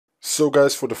So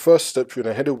guys, for the first step, you're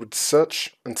going to head over to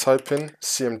search and type in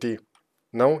CMD.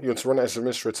 Now you want to run it as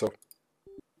administrator.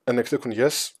 And then click on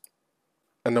yes.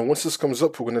 And then once this comes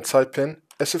up, we're going to type in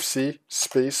sfc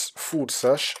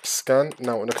 /scan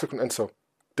now, and then click on enter.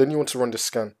 Then you want to run the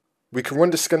scan. We can run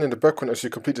the scan in the background as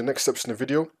you complete the next steps in the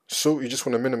video, so you just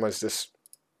want to minimize this.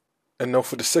 And now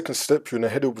for the second step, you're going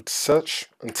to head over to search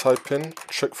and type in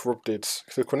check for updates.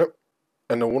 Click on it.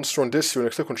 And then once you run this, you're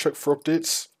going to click on check for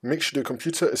updates. Make sure your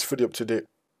computer is fully up to date.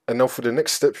 And now for the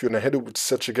next step, you're going to head over to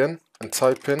search again and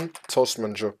type in task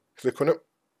manager. Click on it.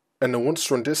 And then once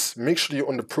you run this, make sure you're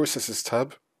on the processes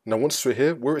tab. Now once you're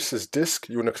here, where it says disk,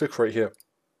 you want to click right here.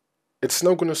 It's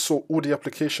now going to sort all the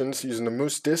applications using the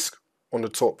most disk on the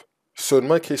top. So in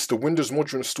my case, the Windows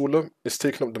module installer is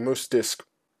taking up the most disk.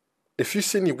 If you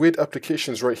see any weird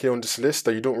applications right here on this list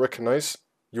that you don't recognize,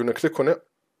 you want to click on it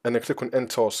and then click on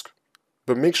end task.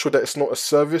 But make sure that it's not a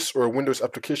service or a Windows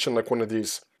application like one of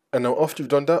these. And now after you've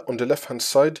done that, on the left hand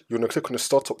side, you want to click on the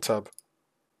startup tab.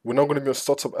 We're now going to be on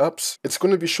startup apps. It's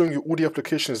going to be showing you all the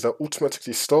applications that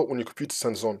automatically start when your computer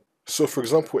turns on. So for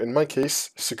example, in my case,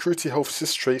 Security Health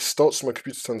Sys starts when my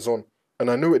computer turns on. And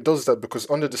I know it does that because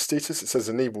under the status it says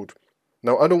enabled.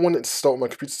 Now I don't want it to start when my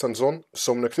computer turns on,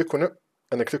 so I'm going to click on it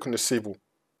and then click on disable.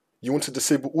 You want to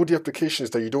disable all the applications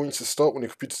that you don't need to start when your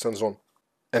computer turns on.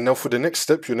 And now for the next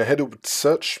step, you're going to head over to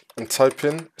search and type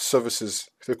in services.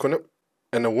 Click on it.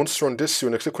 And then once you're on this, you're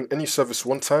going to click on any service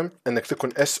one time and then click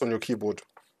on S on your keyboard.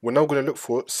 We're now going to look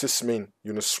for sysmain.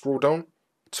 You're going to scroll down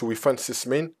till we find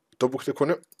sysmain, double click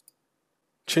on it.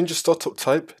 Change the startup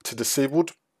type to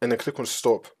disabled and then click on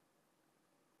stop,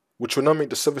 which will now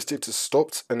make the service status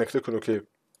stopped, and then click on OK.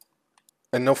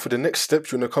 And now for the next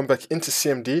step, you're going to come back into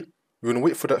CMD. You're going to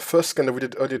wait for that first scan that we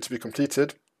did earlier to be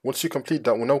completed. Once you complete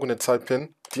that, we're now going to type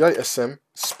in DISM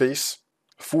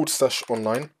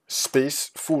 /online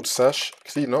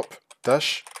 /cleanup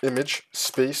 -image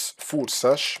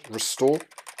 /restore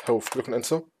health. Click on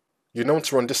enter. You now want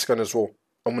to run this scan as well.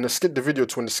 I'm going to skip the video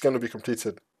to when the scan will be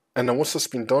completed. And then once that's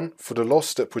been done, for the last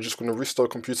step, we're just going to restart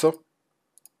the computer,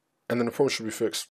 and then the problem should be fixed.